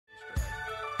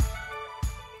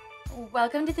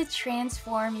Welcome to the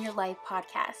Transform Your Life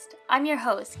podcast. I'm your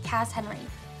host, Cass Henry.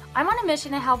 I'm on a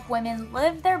mission to help women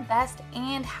live their best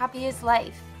and happiest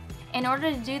life. In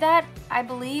order to do that, I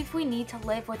believe we need to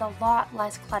live with a lot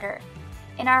less clutter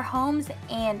in our homes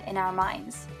and in our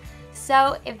minds.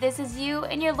 So if this is you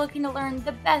and you're looking to learn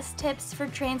the best tips for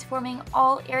transforming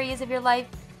all areas of your life,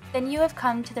 then you have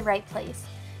come to the right place.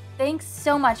 Thanks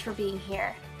so much for being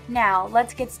here. Now,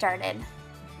 let's get started.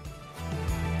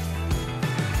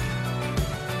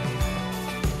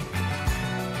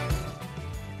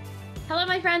 Hello,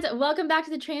 my friends. Welcome back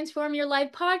to the Transform Your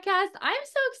Life podcast. I'm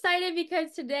so excited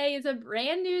because today is a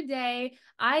brand new day.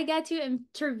 I get to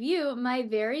interview my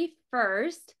very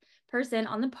first person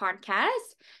on the podcast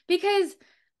because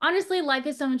honestly, life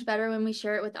is so much better when we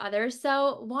share it with others.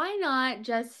 So why not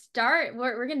just start?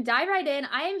 We're going to dive right in.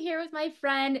 I am here with my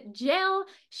friend, Jill.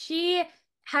 She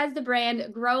has the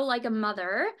brand Grow Like a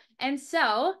Mother. And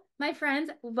so, my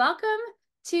friends, welcome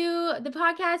to the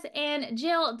podcast. And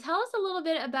Jill, tell us a little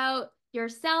bit about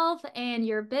yourself and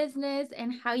your business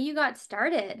and how you got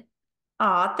started.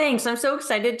 Aw, thanks. I'm so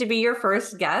excited to be your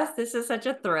first guest. This is such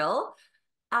a thrill.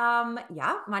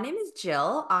 My name is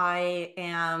Jill. I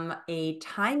am a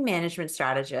time management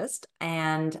strategist,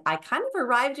 and I kind of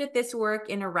arrived at this work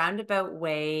in a roundabout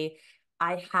way.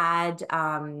 I had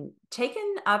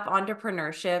taken up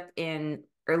entrepreneurship in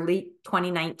early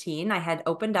 2019. I had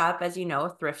opened up, as you know, a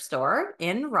thrift store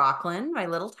in Rockland, my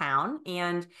little town,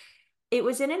 and it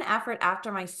was in an effort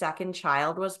after my second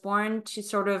child was born to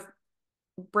sort of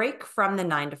break from the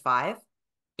 9 to 5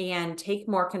 and take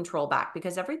more control back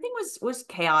because everything was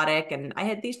chaotic, and I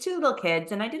had these two little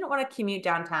kids and I didn't want to commute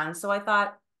downtown. So I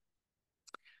thought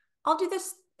I'll do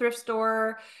this thrift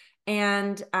store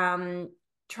and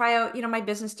try out, my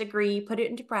business degree, put it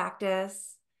into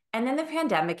practice. And then the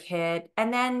pandemic hit,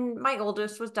 and then my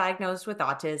oldest was diagnosed with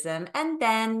autism, and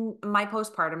then my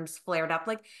postpartums flared up.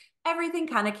 Like everything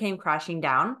kind of came crashing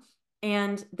down.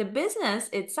 And the business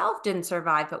itself didn't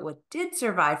survive, but what did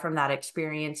survive from that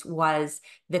experience was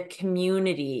the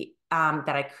community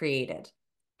that I created.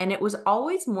 And it was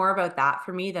always more about that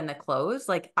for me than the clothes.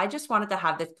 Like I just wanted to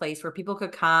have this place where people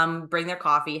could come, bring their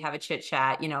coffee, have a chit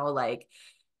chat, like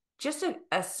just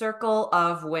a circle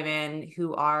of women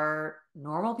who are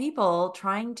normal people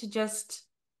trying to just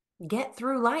get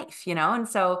through life. And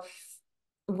so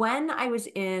when I was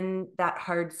in that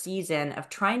hard season of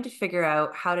trying to figure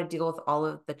out how to deal with all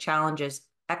of the challenges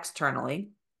externally,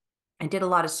 I did a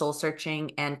lot of soul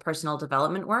searching and personal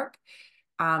development work.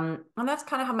 And that's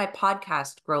kind of how my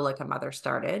podcast, Grow Like a Mother,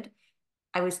 started.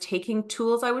 I was taking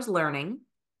tools I was learning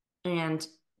and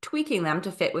tweaking them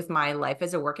to fit with my life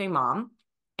as a working mom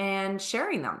and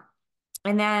sharing them.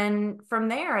 And then from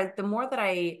there, the more that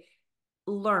I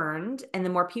learned and the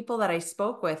more people that I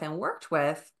spoke with and worked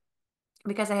with,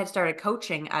 because I had started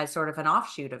coaching as sort of an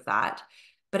offshoot of that,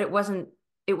 but it wasn't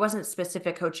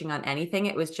specific coaching on anything.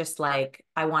 It was just like,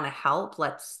 I want to help.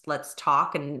 Let's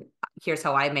talk. And here's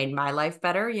how I made my life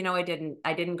better.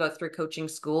 I didn't go through coaching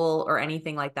school or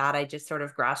anything like that. I just sort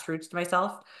of grassroots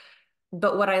myself.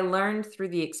 But what I learned through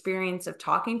the experience of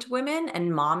talking to women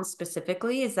and moms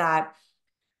specifically is that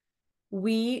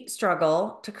we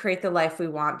struggle to create the life we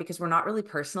want because we're not really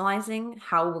personalizing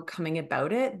how we're coming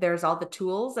about it. There's all the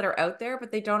tools that are out there,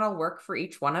 but they don't all work for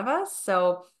each one of us.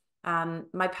 So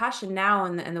my passion now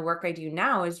and the work I do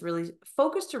now is really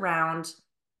focused around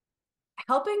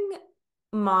helping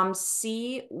moms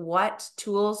see what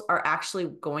tools are actually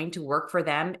going to work for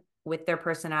them with their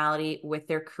personality, with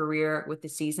their career, with the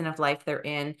season of life they're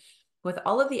in, with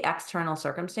all of the external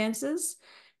circumstances,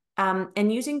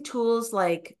 and using tools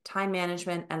like time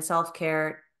management and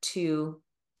self-care to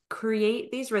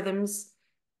create these rhythms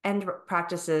and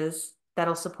practices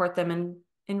that'll support them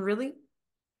in really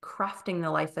crafting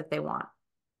the life that they want.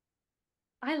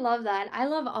 I love that. I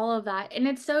love all of that. And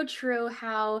it's so true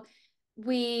how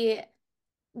we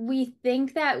we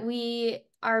think that we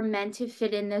are meant to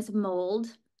fit in this mold,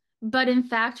 but in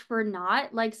fact, we're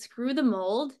not. Like, screw the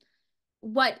mold.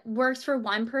 What works for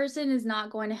one person is not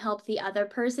going to help the other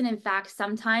person. In fact,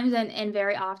 sometimes and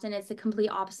very often it's the complete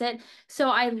opposite. So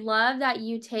I love that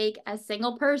you take a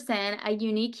single person, a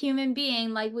unique human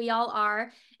being like we all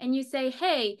are, and you say,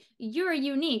 hey, you're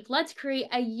unique. Let's create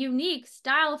a unique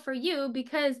style for you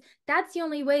because that's the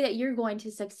only way that you're going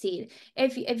to succeed.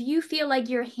 If you feel like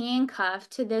you're handcuffed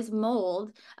to this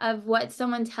mold of what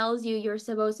someone tells you you're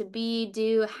supposed to be,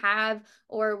 do, have,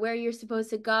 or where you're supposed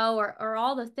to go, or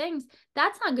all the things,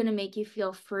 that's not going to make you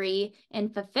feel free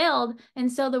and fulfilled.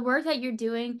 And so the work that you're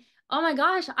doing, oh my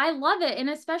gosh, I love it. And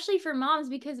especially for moms,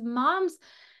 because moms,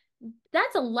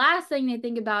 That's the last thing they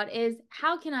think about is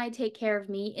how can I take care of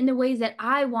me in the ways that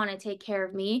I want to take care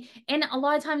of me? And a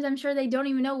lot of times I'm sure they don't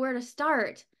even know where to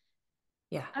start.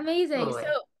 Yeah, Amazing. So,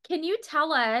 totally. can you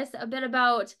tell us a bit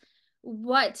about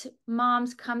what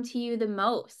moms come to you the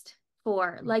most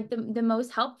for, like the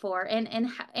most help for,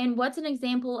 and what's an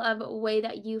example of a way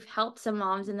that you've helped some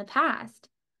moms in the past?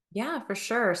 Yeah, for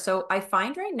sure. So I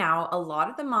find right now a lot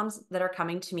of the moms that are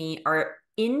coming to me are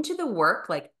into the work,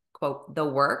 like, quote, the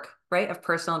work, right, of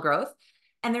personal growth.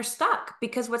 And they're stuck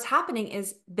because what's happening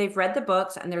is they've read the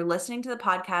books and they're listening to the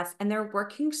podcast and they're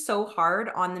working so hard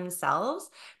on themselves,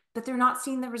 but they're not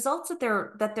seeing the results that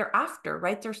they're after,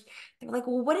 right? They're like,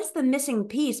 well, what is the missing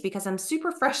piece? Because I'm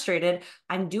super frustrated.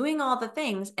 I'm doing all the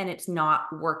things and it's not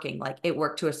working. Like it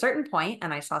worked to a certain point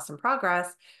and I saw some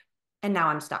progress and now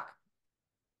I'm stuck.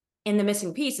 And the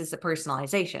missing piece is the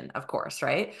personalization, of course,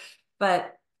 right?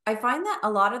 But I find that a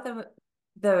lot of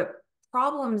the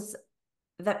problems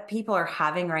that people are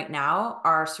having right now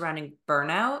are surrounding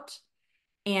burnout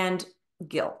and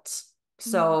guilt.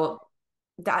 Mm, So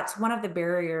that's one of the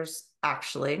barriers,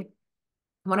 actually.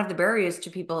 One of the barriers to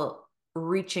people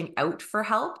reaching out for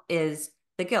help is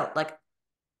the guilt. Like,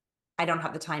 I don't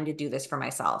have the time to do this for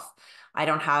myself. I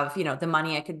don't have, the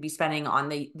money I could be spending on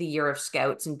the year of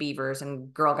scouts and beavers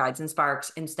and girl guides and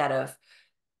sparks instead of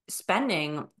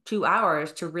spending 2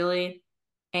 hours to really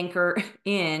anchor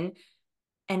in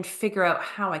and figure out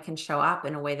how I can show up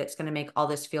in a way that's going to make all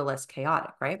this feel less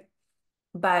chaotic, right?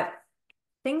 But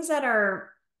things that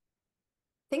are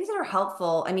things that are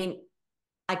helpful, I mean,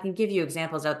 I can give you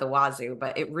examples out the wazoo,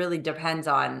 but it really depends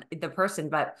on the person.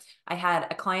 But I had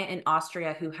a client in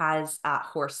Austria who has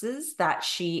horses that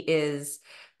she is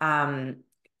um,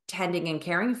 tending and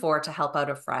caring for to help out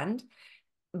a friend,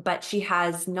 but she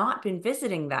has not been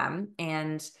visiting them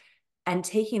and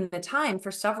taking the time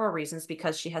for several reasons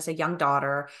because she has a young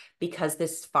daughter, because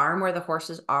this farm where the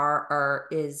horses are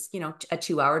is, a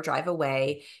 2 hour drive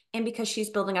away, and because she's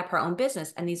building up her own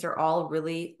business. And these are all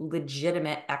really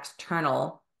legitimate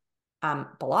external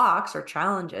blocks or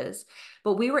challenges.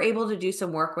 But we were able to do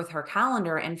some work with her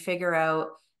calendar and figure out,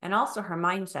 and also her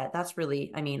mindset. That's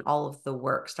really, I mean, all of the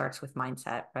work starts with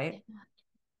mindset, right?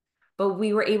 But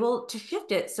we were able to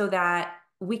shift it so that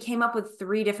we came up with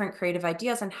three different creative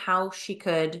ideas on how she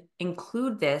could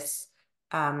include this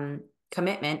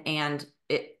commitment, and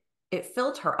it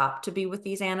filled her up to be with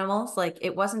these animals. Like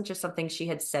it wasn't just something she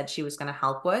had said she was going to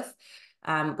help with,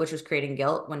 which was creating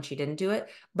guilt when she didn't do it,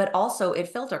 but also it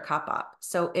filled her cup up.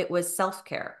 So it was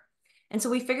self-care. And so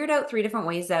we figured out three different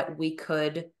ways that we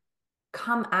could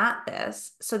come at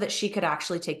this so that she could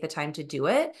actually take the time to do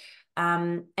it.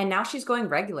 And now she's going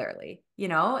regularly,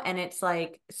 and it's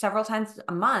like several times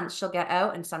a month she'll get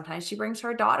out, and sometimes she brings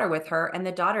her daughter with her, and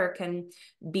the daughter can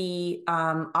be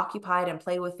occupied and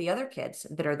play with the other kids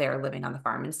that are there living on the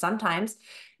farm. And sometimes,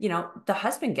 the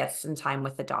husband gets some time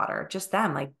with the daughter, just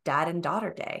them, like dad and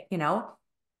daughter day,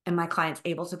 and my client's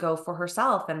able to go for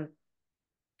herself. And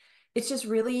it's just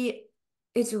really,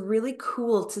 it's really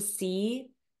cool to see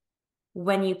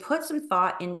when you put some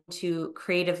thought into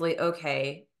creatively,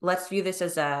 okay, let's view this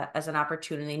as an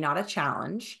opportunity, not a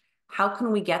challenge. How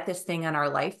can we get this thing in our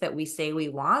life that we say we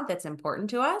want, that's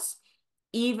important to us?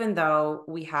 Even though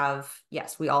we have,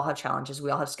 yes, we all have challenges,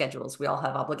 we all have schedules, we all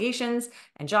have obligations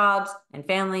and jobs and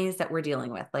families that we're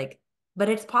dealing with. Like, but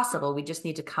it's possible. We just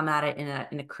need to come at it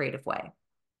in a creative way.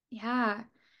 yeah.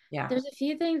 Yeah. There's a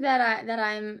few things that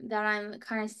I'm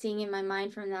kind of seeing in my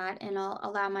mind from that, and I'll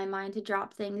allow my mind to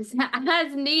drop things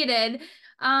as needed.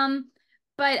 Um,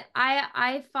 but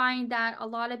I find that a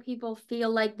lot of people feel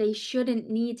like they shouldn't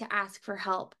need to ask for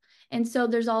help. And so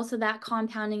there's also that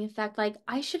compounding effect, like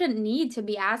I shouldn't need to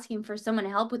be asking for someone to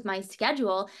help with my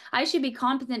schedule. I should be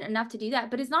competent enough to do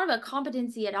that. But it's not about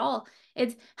competency at all.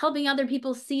 It's helping other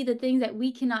people see the things that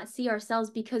we cannot see ourselves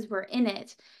because we're in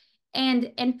it.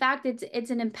 And in fact,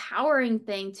 it's an empowering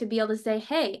thing to be able to say,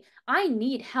 "Hey, I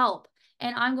need help,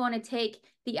 and I'm going to take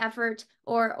the effort,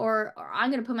 or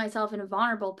I'm going to put myself in a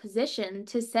vulnerable position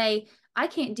to say, I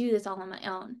can't do this all on my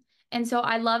own." And so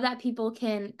I love that people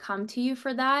can come to you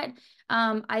for that.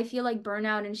 I feel like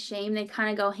burnout and shame, they kind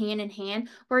of go hand in hand.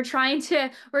 We're trying to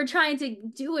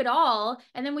do it all,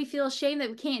 and then we feel shame that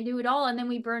we can't do it all, and then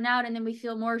we burn out, and then we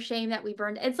feel more shame that we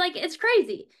burned. It's like it's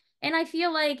crazy. And I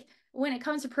feel like when it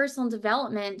comes to personal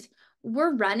development,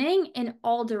 we're running in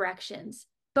all directions,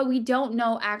 but we don't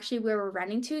know actually where we're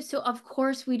running to. So, of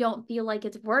course, we don't feel like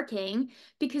it's working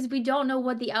because we don't know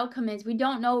what the outcome is. We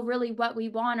don't know really what we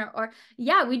want, or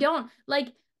yeah, we don't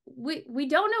like. We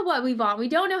don't know what we want. We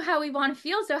don't know how we want to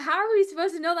feel. So how are we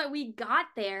supposed to know that we got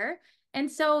there?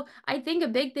 And so I think a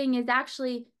big thing is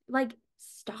actually like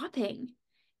stopping.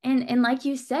 And like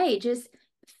you say, just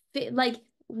like,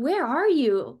 where are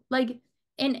you? Like,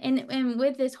 and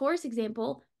with this horse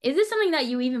example, is this something that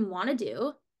you even want to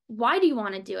do? Why do you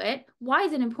want to do it? Why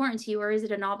is it important to you, or is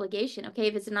it an obligation? Okay,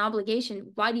 if it's an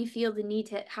obligation, why do you feel the need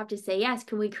to have to say yes?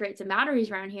 Can we create some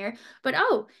boundaries around here? But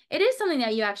oh, it is something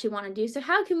that you actually want to do. So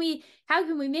how can we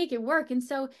make it work? And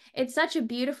so it's such a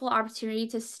beautiful opportunity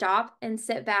to stop and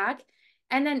sit back.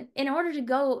 And then in order to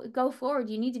go forward,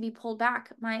 you need to be pulled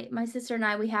back. My sister and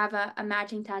I, we have a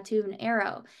matching tattoo of an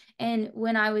arrow. And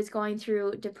when I was going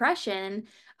through depression,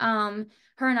 her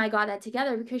and I got that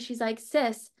together because she's like,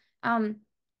 sis, um,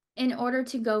 in order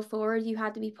to go forward, you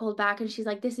had to be pulled back. And she's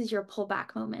like, this is your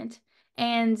pullback moment.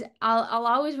 And I'll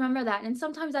always remember that. And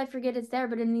sometimes I forget it's there,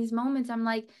 but in these moments, I'm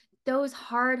like, those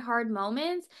hard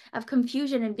moments of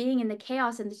confusion and being in the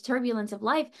chaos and the turbulence of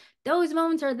life, those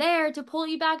moments are there to pull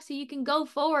you back so you can go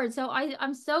forward. So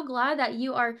I'm so glad that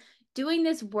you are doing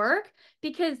this work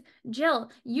because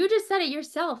Jill, you just said it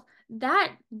yourself.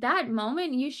 That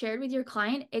moment you shared with your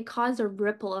client, it caused a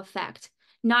ripple effect,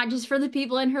 not just for the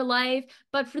people in her life,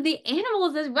 but for the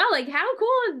animals as well. Like, how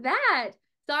cool is that?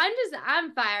 So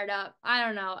I'm fired up. I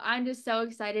don't know. I'm just so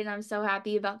excited. I'm so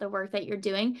happy about the work that you're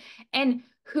doing. And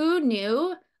who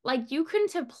knew? Like, you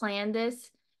couldn't have planned this.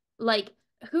 Like,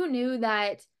 who knew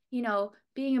that,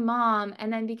 being a mom,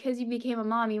 and then because you became a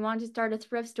mom, you wanted to start a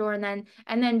thrift store, and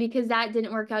then because that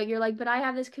didn't work out, you're like, but I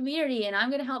have this community and I'm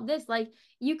gonna help this. Like,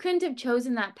 you couldn't have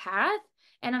chosen that path.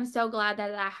 And I'm so glad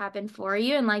that that happened for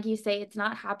you. And like you say, it's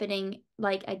not happening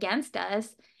like against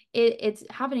us. It's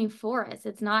happening for us.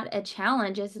 It's not a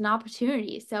challenge, it's an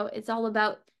opportunity. So it's all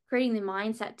about creating the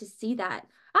mindset to see that.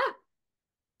 Ah,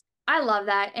 I love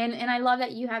that. And I love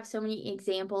that you have so many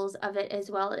examples of it as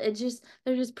well. It's just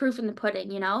they're just proof in the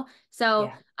pudding.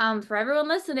 So Yeah. for everyone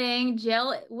listening,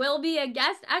 Jill will be a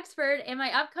guest expert in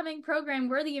my upcoming program,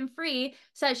 Worthy and Free,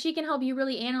 so that she can help you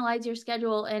really analyze your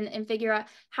schedule and figure out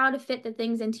how to fit the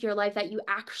things into your life that you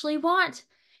actually want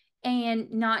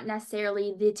and not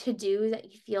necessarily the to-do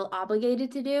that you feel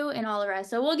obligated to do and all the rest.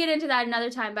 So we'll get into that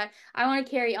another time, but I want to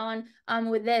carry on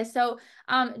with this. So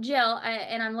Jill,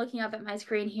 and I'm looking up at my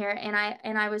screen here, and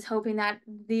I was hoping that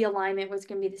the alignment was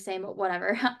going to be the same, but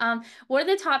whatever. What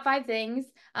are the top five things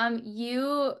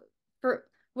you for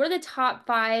what are the top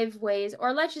five ways,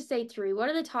 or let's just say three, what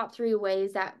are the top three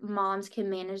ways that moms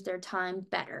can manage their time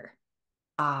better?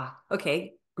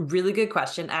 Okay. Really good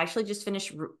question. I actually just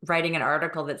finished writing an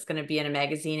article that's going to be in a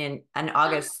magazine in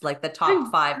August, like the top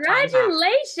 5 time hacks.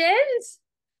 Congratulations!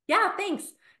 Yeah, thanks.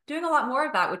 Doing a lot more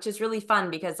of that, which is really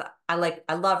fun because I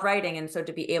love writing. And so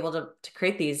to be able to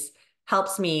create these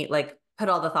helps me like put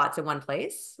all the thoughts in one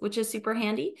place, which is super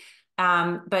handy.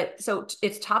 But so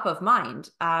it's top of mind.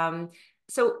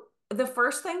 So the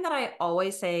first thing that I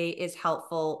always say is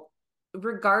helpful,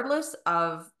 regardless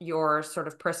of your sort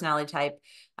of personality type,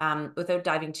 without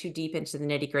diving too deep into the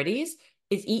nitty gritties,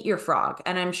 is eat your frog.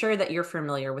 And I'm sure that you're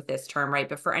familiar with this term, right?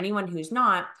 But for anyone who's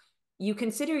not, you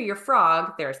consider your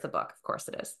frog, there's the book, of course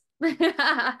it is.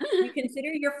 You consider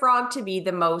your frog to be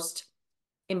the most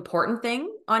important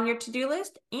thing on your to-do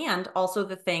list and also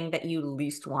the thing that you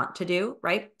least want to do,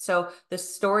 right? So the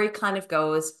story kind of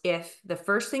goes, if the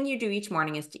first thing you do each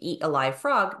morning is to eat a live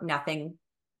frog, nothing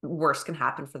worse can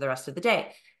happen for the rest of the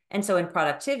day. And so in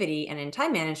productivity and in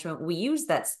time management, we use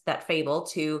that fable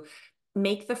to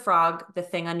make the frog the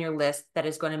thing on your list that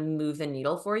is going to move the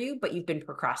needle for you, but you've been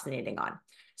procrastinating on.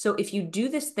 So if you do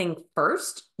this thing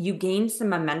first, you gain some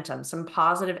momentum, some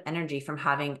positive energy from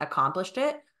having accomplished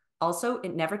it. Also,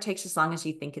 it never takes as long as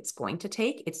you think it's going to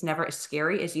take. It's never as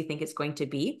scary as you think it's going to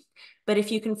be. But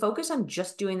if you can focus on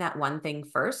just doing that one thing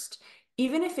first,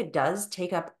 even if it does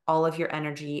take up all of your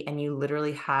energy and you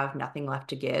literally have nothing left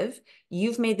to give,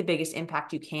 you've made the biggest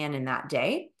impact you can in that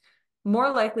day.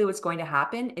 More likely, what's going to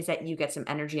happen is that you get some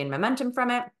energy and momentum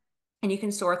from it, and you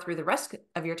can soar through the rest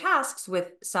of your tasks with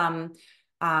some,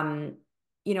 um,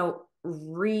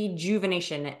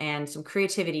 rejuvenation and some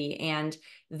creativity, and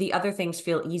the other things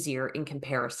feel easier in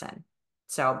comparison.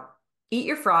 So, eat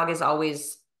your frog is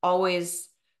always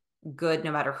good,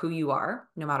 no matter who you are,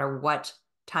 no matter what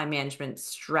time management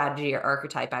strategy or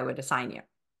archetype I would assign you.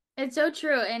 It's so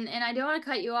true. And I don't want to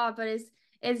cut you off, but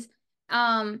is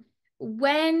um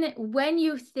when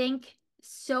you think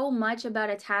so much about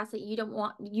a task that you don't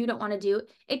want to do,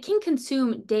 it can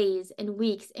consume days and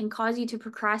weeks and cause you to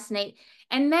procrastinate.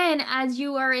 And then as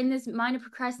you are in this mind of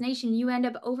procrastination, you end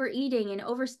up overeating and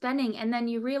overspending, and then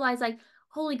you realize like,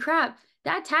 holy crap,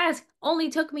 that task only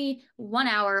took me 1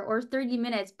 hour or 30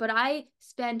 minutes, but I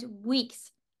spent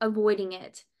weeks avoiding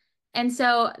it. And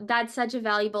so that's such a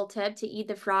valuable tip to eat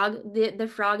the frog. The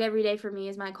frog every day for me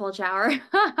is my cold shower.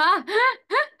 I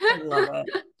love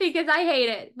it. Because I hate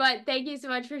it. But thank you so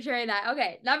much for sharing that.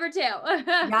 Okay, number two.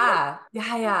 Yeah,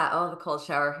 yeah, yeah. Oh, the cold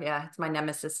shower. Yeah, it's my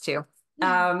nemesis too.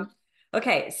 Um,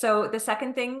 okay, so the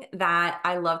second thing that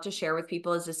I love to share with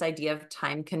people is this idea of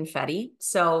time confetti.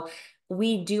 So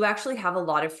we do actually have a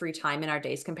lot of free time in our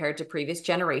days compared to previous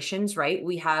generations, right?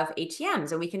 We have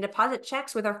ATMs and we can deposit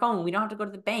checks with our phone. We don't have to go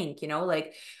to the bank,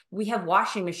 like we have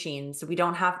washing machines. We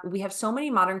have so many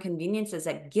modern conveniences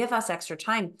that give us extra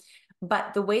time.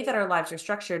 But the way that our lives are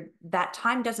structured, that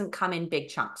time doesn't come in big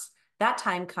chunks. That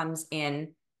time comes in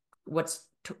what's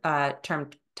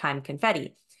termed time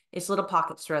confetti. It's little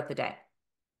pockets throughout the day.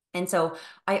 And so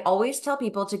I always tell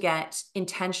people to get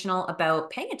intentional about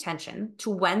paying attention to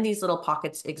when these little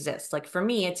pockets exist. Like for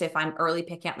me, it's if I'm early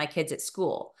picking up my kids at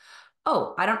school.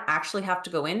 Oh, I don't actually have to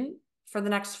go in for the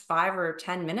next 5 or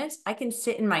 10 minutes. I can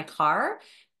sit in my car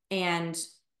and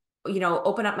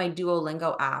open up my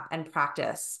Duolingo app and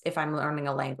practice if I'm learning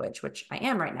a language, which I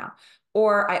am right now.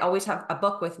 Or I always have a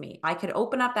book with me. I could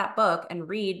open up that book and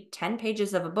read 10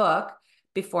 pages of a book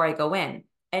before I go in.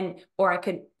 Or I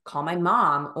could call my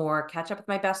mom or catch up with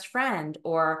my best friend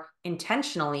or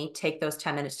intentionally take those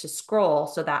 10 minutes to scroll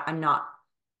so that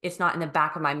it's not in the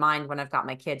back of my mind when I've got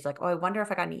my kids like, oh, I wonder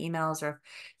if I got any emails or,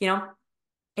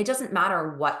 it doesn't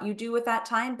matter what you do with that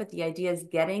time, but the idea is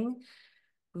getting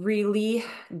really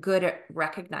good at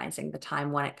recognizing the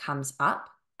time when it comes up.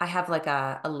 I have like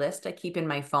a list I keep in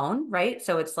my phone, right?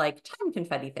 So it's like time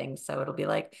confetti things. So it'll be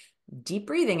like deep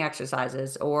breathing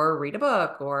exercises or read a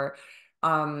book or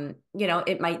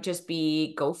it might just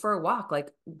be go for a walk,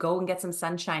 like go and get some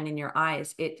sunshine in your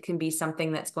eyes. It can be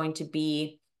something that's going to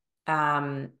be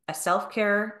a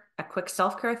quick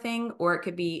self-care thing, or it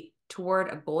could be toward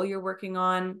a goal you're working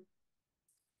on.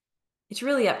 It's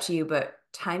really up to you, but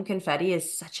time confetti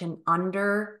is such an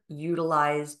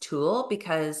underutilized tool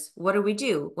because what do we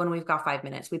do when we've got 5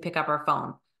 minutes? We pick up our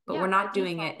phone, but Yeah, by default. we're not We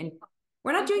doing it can't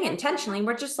do intentionally. that.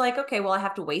 We're just like, okay, well, I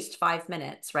have to waste 5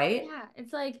 minutes, right? Yeah,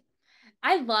 it's like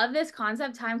I love this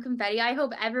concept, time confetti. I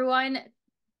hope everyone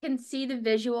can see the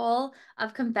visual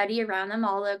of confetti around them,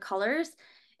 all the colors.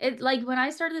 It like when I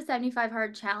started the 75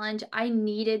 hard challenge, I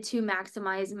needed to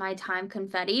maximize my time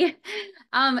confetti.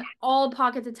 All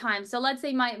pockets of time. So let's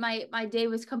say my day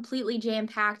was completely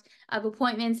jam-packed of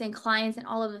appointments and clients and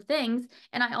all of the things,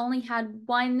 and I only had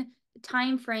one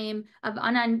time frame of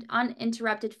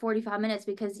uninterrupted 45 minutes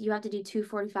because you have to do two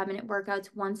 45-minute workouts,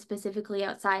 one specifically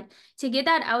outside. To get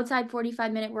that outside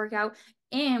 45-minute workout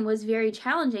in was very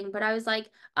challenging, but I was like,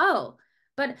 oh,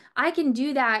 but I can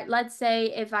do that. Let's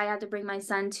say if I have to bring my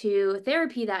son to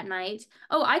therapy that night.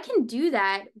 Oh, I can do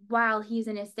that while he's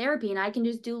in his therapy and I can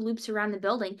just do loops around the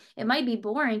building. It might be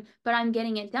boring, but I'm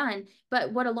getting it done.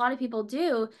 But what a lot of people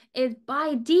do is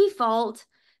by default,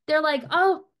 they're like,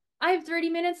 oh, I have 30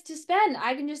 minutes to spend.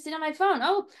 I can just sit on my phone.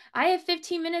 Oh, I have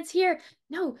 15 minutes here.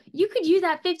 No, you could use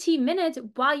that 15 minutes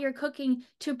while you're cooking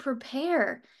to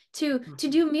prepare, to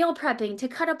Mhm. do meal prepping, to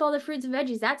cut up all the fruits and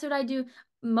veggies. That's what I do.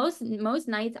 Most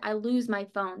nights I lose my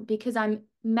phone because I'm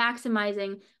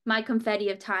maximizing my confetti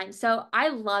of time. So I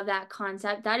love that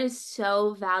concept. That is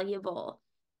so valuable.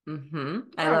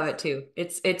 I love Yes. it too.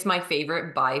 It's my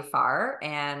favorite by far,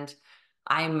 and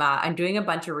I'm doing a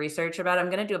bunch of research about it. I'm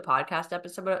going to do a podcast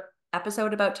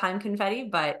episode about time confetti,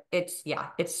 but it's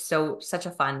such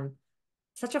a fun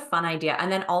idea.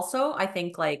 And then also, I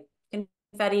think like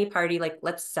confetti party, like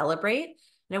let's celebrate.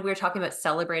 We were talking about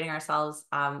celebrating ourselves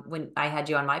when I had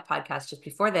you on my podcast just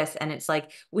before this, and it's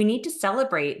like we need to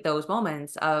celebrate those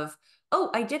moments of, oh,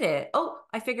 I did it. Oh,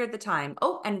 I figured the time.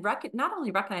 Oh, and not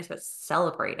only recognize but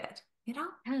celebrate it. Yes.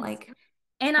 Like,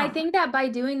 And I oh, think that by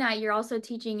doing that, you're also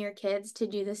teaching your kids to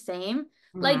do the same.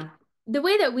 Like mhm, the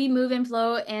way that we move and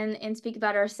flow and speak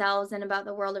about ourselves and about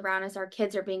the world around us, our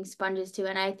kids are being sponges too.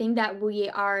 And I think that we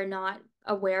are not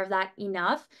aware of that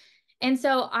enough. And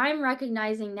so I'm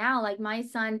recognizing now, like my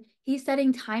son, he's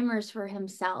setting timers for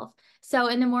himself. So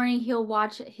in the morning he'll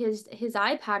watch his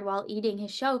iPad while eating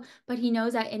his show, but he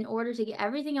knows that in order to get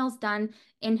everything else done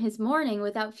in his morning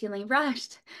without feeling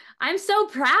rushed, I'm so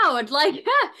proud. Like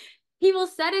he will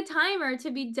set a timer to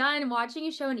be done watching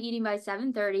a show and eating by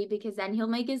 7:30 because then he'll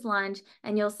make his lunch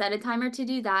and you'll set a timer to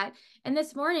do that. And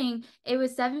this morning it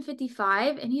was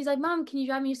 7:55 and he's like, "Mom, can you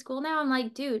drive me to school now?" I'm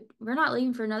like, "Dude, we're not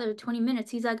leaving for another 20 minutes."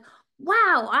 He's like,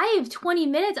 "Wow, I have 20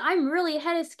 minutes. I'm really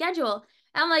ahead of schedule."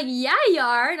 And I'm like, "Yeah, you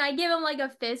are." And I give him like a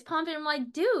fist pump and I'm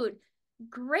like, "Dude,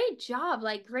 great job.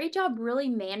 Like, great job really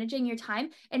managing your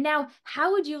time. And now,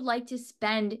 how would you like to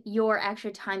spend your extra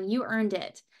time? You earned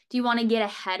it. Do you want to get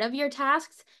ahead of your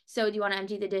tasks? So do you want to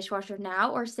empty the dishwasher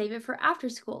now or save it for after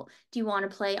school? Do you want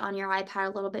to play on your iPad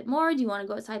a little bit more? Do you want to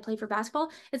go outside play for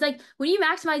basketball? It's like when you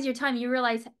maximize your time, you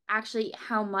realize actually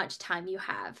how much time you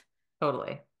have.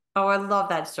 Totally. Oh, I love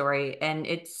that story. And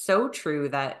it's so true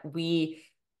that we,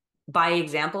 by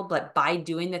example, but by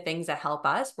doing the things that help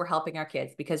us, we're helping our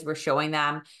kids because we're showing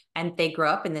them and they grow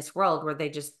up in this world where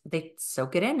they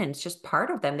soak it in and it's just part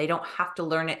of them. They don't have to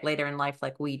learn it later in life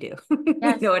like we do. You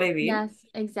Yes, know what I mean? yes,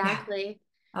 Yeah. exactly.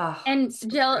 Oh, And so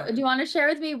Jill, true. do you want to share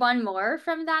with me one more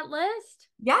from that list?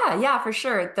 Yeah, yeah, for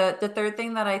sure. The third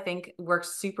thing that I think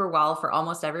works super well for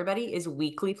almost everybody is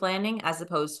weekly planning as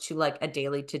opposed to like a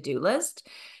daily to-do list.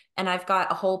 And I've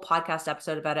got a whole podcast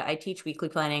episode about it. I teach weekly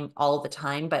planning all the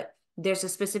time, but there's a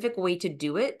specific way to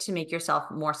do it to make yourself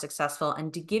more successful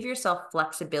and to give yourself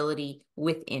flexibility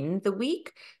within the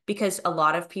week because a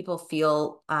lot of people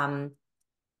feel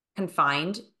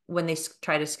confined when they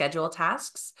try to schedule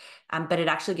tasks, but it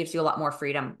actually gives you a lot more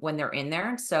freedom when they're in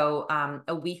there. So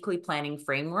a weekly planning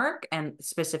framework and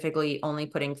specifically only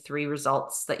putting 3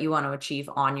 results that you want to achieve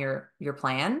on your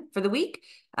plan for the week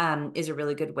is a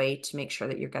really good way to make sure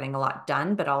that you're getting a lot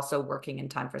done, but also working in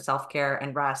time for self-care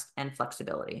and rest and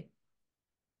flexibility.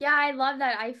 Yeah, I love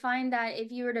that. I find that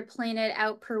if you were to plan it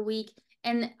out per week,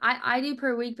 and I do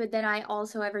per week, but then I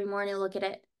also every morning look at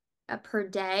it per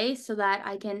day so that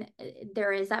I can,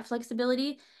 there is that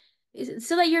flexibility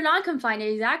so that you're not confined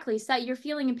exactly so that you're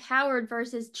feeling empowered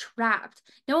versus trapped.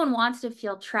 No one wants to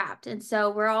feel trapped, and so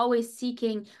we're always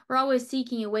seeking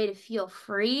a way to feel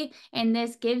free, and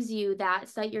this gives you that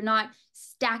so that you're not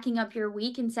stacking up your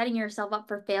week and setting yourself up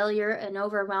for failure and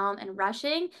overwhelm and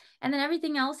rushing, and then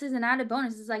everything else is an added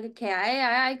bonus. It's like, okay,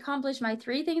 I accomplished my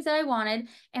 3 things that I wanted,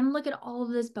 and look at all of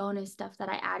this bonus stuff that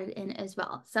I added in as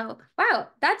well. So wow,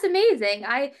 that's amazing.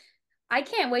 I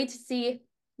can't wait to see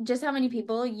just how many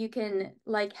people you can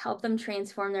like help them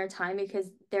transform their time because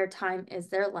their time is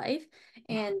their life,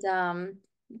 and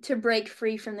to break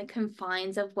free from the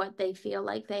confines of what they feel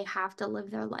like they have to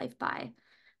live their life by.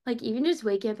 Like even just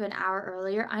waking up an hour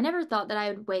earlier. I never thought that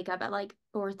I would wake up at like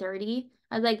 4:30.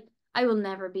 I was like, I will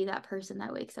never be that person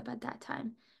that wakes up at that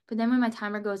time. But then when my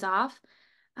timer goes off,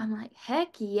 I'm like, heck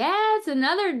yes,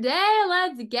 another day.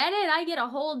 Let's get it. I get a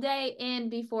whole day in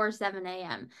before 7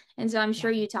 a.m. And so I'm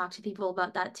sure Yeah. you talk to people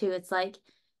about that too. It's like,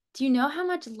 do you know how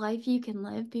much life you can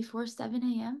live before 7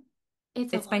 a.m.?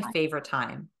 It's a It's my lot. favorite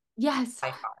time Yes,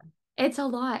 by far. it's a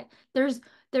lot.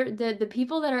 The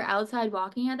people that are outside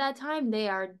walking at that time, they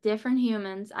are different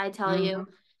humans, I tell you. Mhm.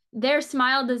 Their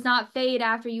smile does not fade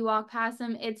after you walk past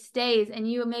them. It stays and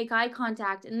you make eye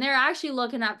contact and they're actually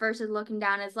looking up versus looking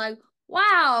down. It's like,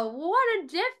 wow, what a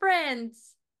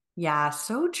difference. Yeah,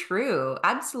 so true.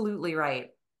 Absolutely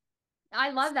right.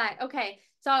 I love that. Okay.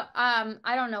 So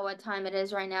I don't know what time it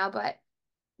is right now, but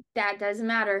that doesn't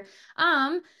matter.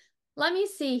 Um Let me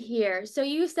see here. So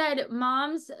you said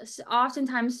moms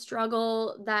oftentimes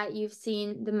struggle that you've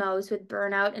seen the most with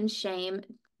burnout and shame.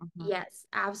 Mhm. Yes,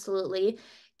 absolutely.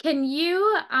 Can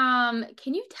you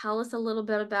tell us a little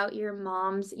bit about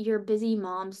your busy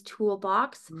mom's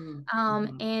toolbox,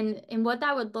 Mhm. and what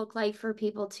that would look like for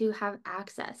people to have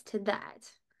access to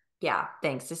that? Yeah,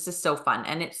 thanks. This is so fun.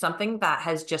 And it's something that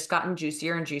has just gotten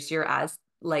juicier and juicier as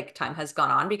like time has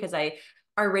gone on because I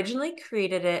originally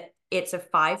created it. It's a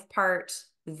 5-part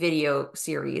video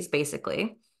series,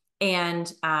 basically. And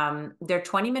they're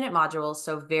 20-minute modules,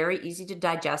 so very easy to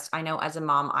digest. I know as a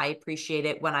mom, I appreciate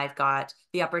it when I've got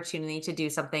the opportunity to do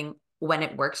something when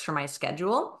it works for my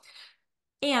schedule.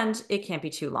 And it can't be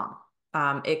too long.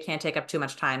 It can't take up too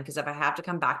much time because if I have to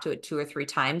come back to it 2 or 3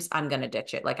 times, I'm going to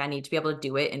ditch it. Like I need to be able to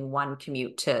do it in one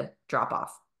commute to drop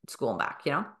off school and back,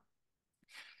 you know?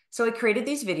 So I created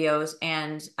these videos,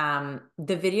 and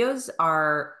the videos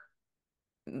are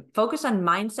focused on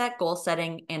mindset, goal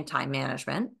setting, and time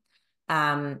management.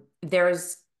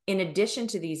 There's, in addition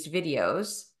to these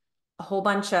videos, a whole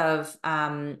bunch of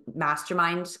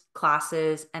mastermind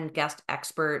classes and guest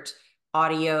expert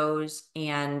audios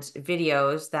and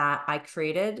videos that I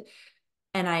created.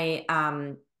 And I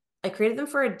created them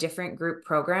for a different group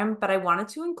program, but I wanted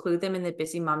to include them in the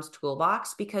Busy Moms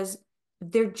Toolbox because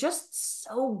they're just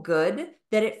so good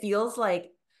that it feels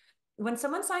like when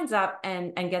someone signs up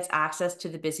and gets access to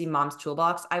the Busy Moms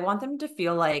Toolbox, I want them to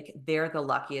feel like they're the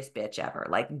luckiest bitch ever.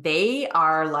 Like they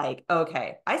are like,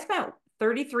 okay, I spent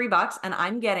 $33 and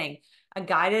I'm getting a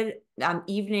guided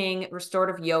evening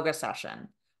restorative yoga session.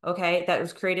 Okay, that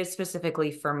was created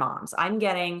specifically for moms. I'm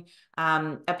getting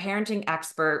a parenting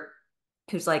expert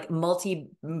who's like multi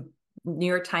New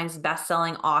York Times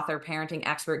bestselling author, parenting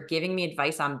expert, giving me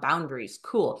advice on boundaries.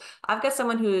 Cool. I've got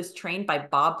someone who is trained by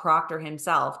Bob Proctor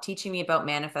himself, teaching me about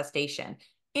manifestation,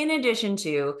 in addition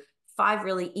to 5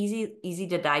 really easy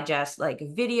to digest like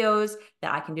videos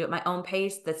that I can do at my own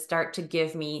pace that start to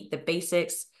give me the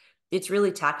basics. It's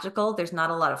really tactical. There's not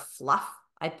a lot of fluff.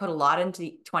 I put a lot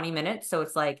into 20 minutes. So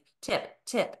it's like tip,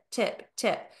 tip, tip,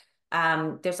 tip.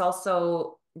 There's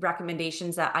also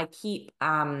recommendations that I keep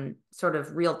sort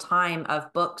of real time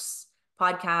of books,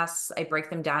 podcasts. I break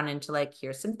them down into like,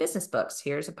 here's some business books.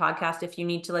 Here's a podcast if you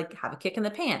need to like have a kick in the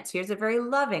pants. Here's a very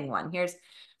loving one. Here's,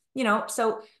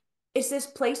 so it's this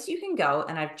place you can go.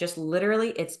 And I've just literally,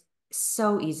 it's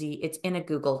so easy. It's in a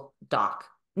Google Doc,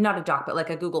 not a doc, but like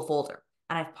a Google folder.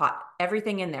 And I've put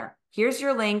everything in there. Here's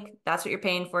your link. That's what you're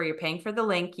paying for. You're paying for the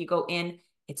link. You go in,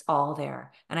 it's all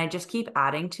there. And I just keep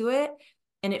adding to it.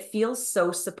 And it feels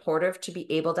so supportive to be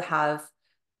able to have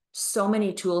so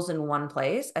many tools in one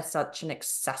place at such an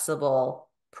accessible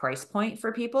price point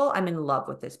for people. I'm in love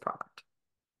with this product.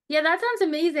 Yeah, that sounds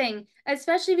amazing,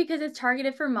 especially because it's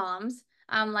targeted for moms.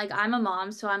 Like I'm a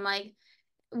mom, so I'm like,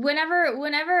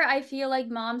 whenever I feel like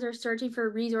moms are searching for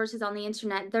resources on the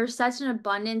internet, there's such an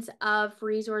abundance of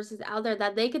resources out there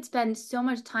that they could spend so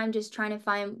much time just trying to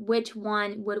find which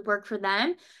one would work for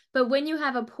them. But when you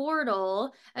have a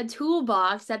portal, a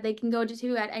toolbox that they can go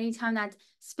to at any time that's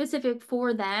specific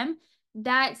for them,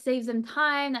 that saves them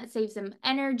time, that saves them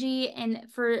energy. And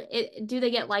for it, do they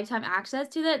get lifetime access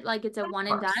to it? Like it's a Of one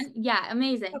and course. done? Yeah,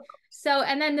 amazing. Of course. So,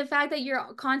 and then the fact that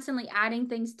you're constantly adding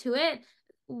things to it,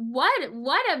 what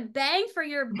a bang for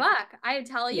your buck. I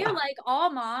tell you, Yeah. like all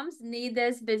moms need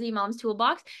this busy mom's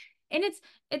toolbox. And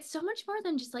it's so much more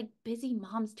than just like busy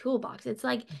mom's toolbox. It's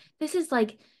like this is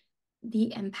like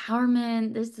the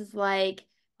empowerment. This is like,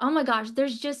 oh my gosh,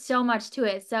 there's just so much to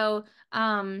it. So,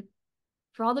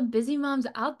 for all the busy moms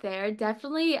out there,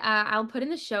 definitely I'll put in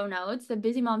the show notes the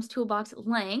Busy Moms Toolbox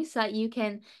link so that you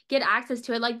can get access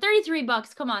to it. Like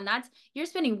 $33, come on, that's you're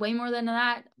spending way more than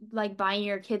that, like buying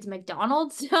your kids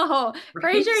McDonald's. So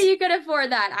pretty sure Right. you could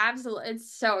afford that. Absolutely,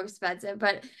 it's so expensive,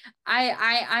 but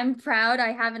I'm proud.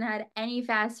 I haven't had any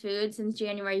fast food since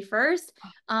January 1st.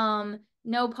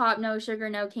 No pop, no sugar,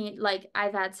 no cane. Like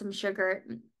I've had some sugar,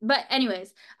 but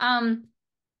anyways,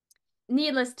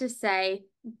 needless to say,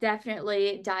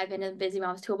 definitely dive into the Busy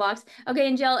Mom's Toolbox. Okay,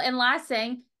 and Jill, and last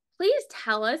thing, please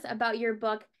tell us about your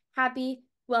book, Happy,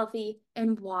 Wealthy,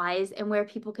 and Wise, and where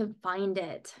people can find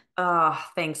it. Oh,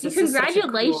 thanks. And This is such a cool.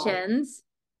 congratulations.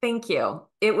 Thank you.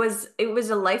 It was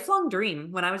a lifelong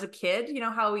dream when I was a kid. You know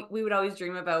how we would always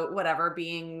dream about whatever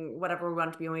we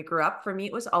wanted to be when we grew up. For me,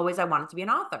 it was always I wanted to be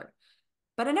an author.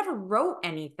 But I never wrote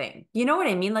anything. You know what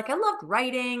I mean? Like I loved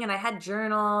writing and I had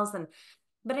journals and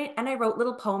I wrote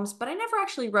little poems, but I never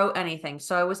actually wrote anything.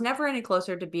 So I was never any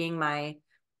closer to being my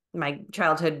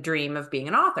childhood dream of being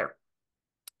an author.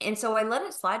 And so I let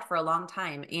it slide for a long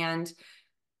time. And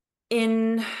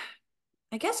in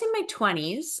I guess in my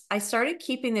 20s, I started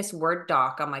keeping this Word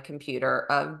doc on my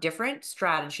computer of different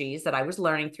strategies that I was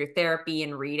learning through therapy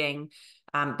and reading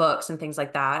books and things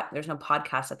like that. There's no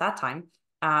podcast at that time,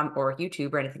 or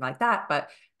YouTube or anything like that, but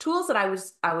tools that I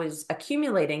was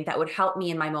accumulating that would help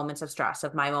me in my moments of stress,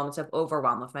 of my moments of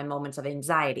overwhelm, of my moments of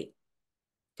anxiety.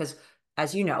 Because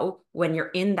as you know, when you're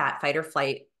in that fight or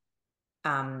flight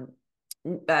um,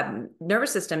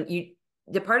 nervous system,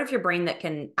 the part of your brain that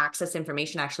can access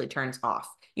information actually turns off.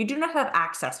 You do not have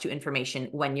access to information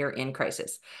when you're in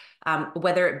crisis,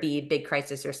 whether it be big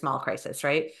crisis or small crisis,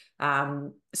 right?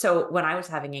 So when I was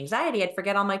having anxiety, I'd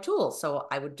forget all my tools. So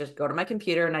I would just go to my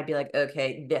computer and I'd be like,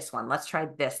 okay, this one, let's try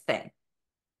this thing.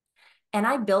 And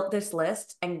I built this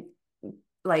list and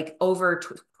like over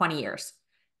 20 years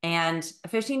and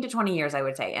 15 to 20 years, I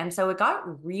would say. And so it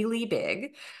got really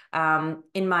big.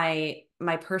 In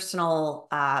my personal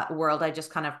world, I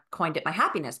just kind of coined it my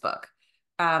happiness book.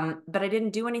 But I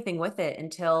didn't do anything with it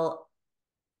until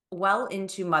well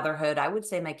into motherhood. I would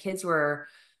say my kids were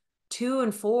 2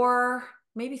 and 4,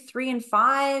 maybe 3 and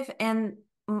 5. And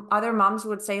other moms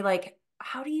would say, like,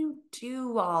 how do you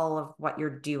do all of what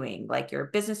you're doing? Like you're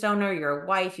a business owner, you're a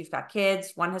wife, you've got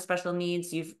kids, one has special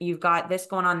needs, you've got this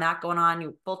going on, that going on,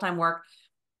 you full-time work.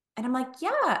 And I'm like,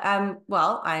 yeah,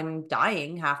 well, I'm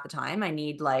dying half the time. I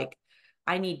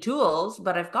need tools,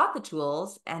 but I've got the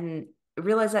tools and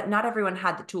realize that not everyone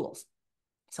had the tools.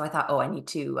 So I thought, oh, I need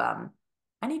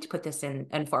to put this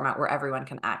in format where everyone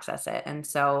can access it. And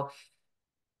so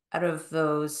out of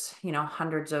those,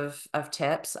 hundreds of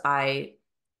tips, I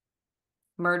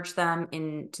merge them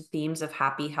into themes of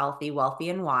happy, healthy, wealthy,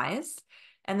 and wise.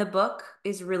 And the book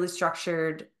is really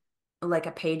structured like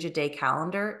a page a day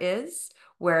calendar is,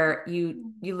 where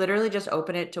you literally just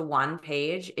open it to one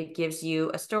page. It gives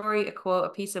you a story, a quote, a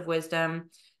piece of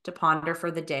wisdom to ponder for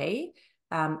the day.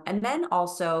 And then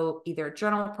also either a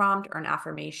journal prompt or an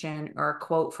affirmation or a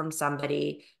quote from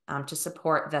somebody to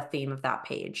support the theme of that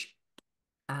page.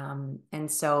 And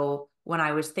so when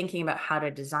I was thinking about how to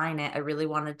design it, I really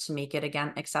wanted to make it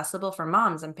again accessible for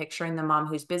moms. I'm picturing the mom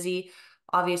who's busy.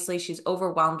 Obviously, she's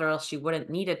overwhelmed, or else she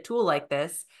wouldn't need a tool like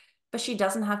this, but she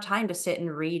doesn't have time to sit and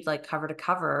read like cover to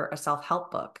cover a self-help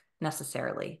book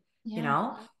necessarily, you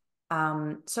Yeah.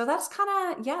 know? So that's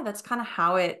kind of, yeah, that's kind of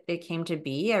how it came to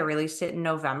be. I released it in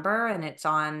November and it's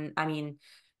on, I mean,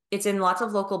 it's in lots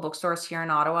of local bookstores here in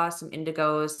Ottawa, some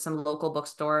Indigos, some local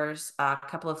bookstores, a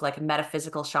couple of like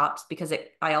metaphysical shops, because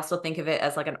I also think of it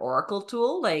as like an oracle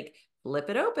tool, like flip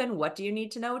it open. What do you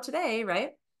need to know today?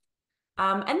 Right.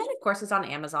 And then of course it's on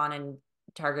Amazon and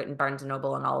Target and Barnes and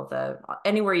Noble and all of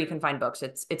anywhere you can find books.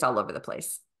 It's all over the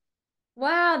place.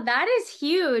 Wow, that is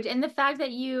huge. And the fact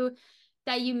that you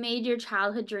made your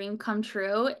childhood dream come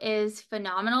true is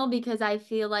phenomenal because I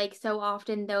feel like so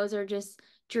often those are just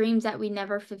dreams that we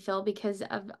never fulfill because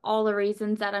of all the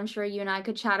reasons that I'm sure you and I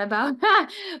could chat about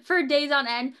for days on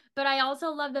end. But I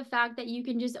also love the fact that you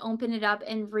can just open it up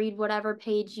and read whatever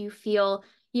page you feel,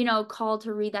 called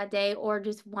to read that day or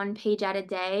just one page at a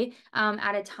day,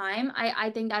 at a time. I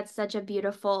think that's such a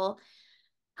beautiful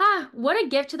what a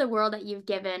gift to the world that you've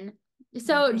given. Oh,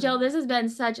 So, thanks. Jill, this has been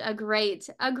such a great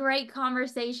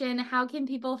conversation. How can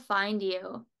people find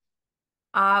you?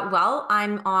 Well,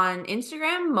 I'm on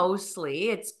Instagram mostly.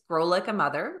 It's Grow Like a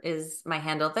Mother is my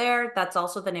handle there. That's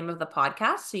also the name of the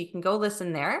podcast. So you can go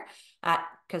listen there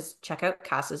because check out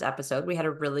Cass's episode. We had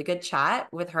a really good chat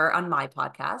with her on my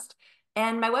podcast.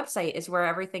 And my website is where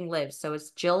everything lives. So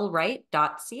it's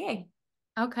jillwright.ca.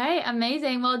 Okay,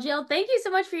 amazing. Well, Jill, thank you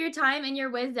so much for your time and your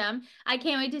wisdom. I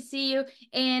can't wait to see you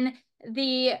in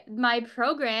the my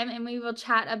program and we will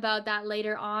chat about that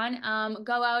later on.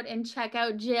 Go out and check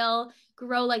out Jill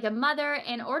Grow Like a Mother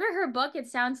and order her book. It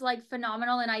sounds like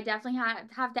phenomenal and I definitely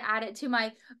have to add it to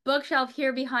my bookshelf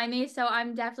here behind me. So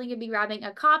I'm definitely gonna be grabbing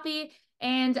a copy.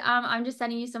 And I'm just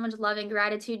sending you so much love and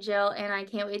gratitude, Jill, and I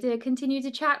can't wait to continue to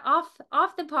chat off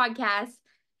the podcast.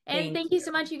 And Thank thank you you.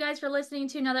 so much, you guys, for listening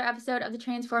to another episode of the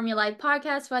Transform Your Life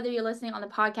podcast, whether you're listening on the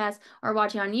podcast or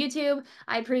watching on YouTube.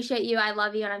 I appreciate you. I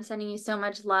love you, and I'm sending you so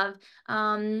much love.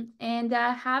 And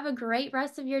have a great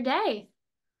rest of your day.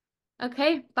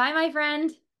 Okay, bye, my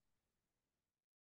friend.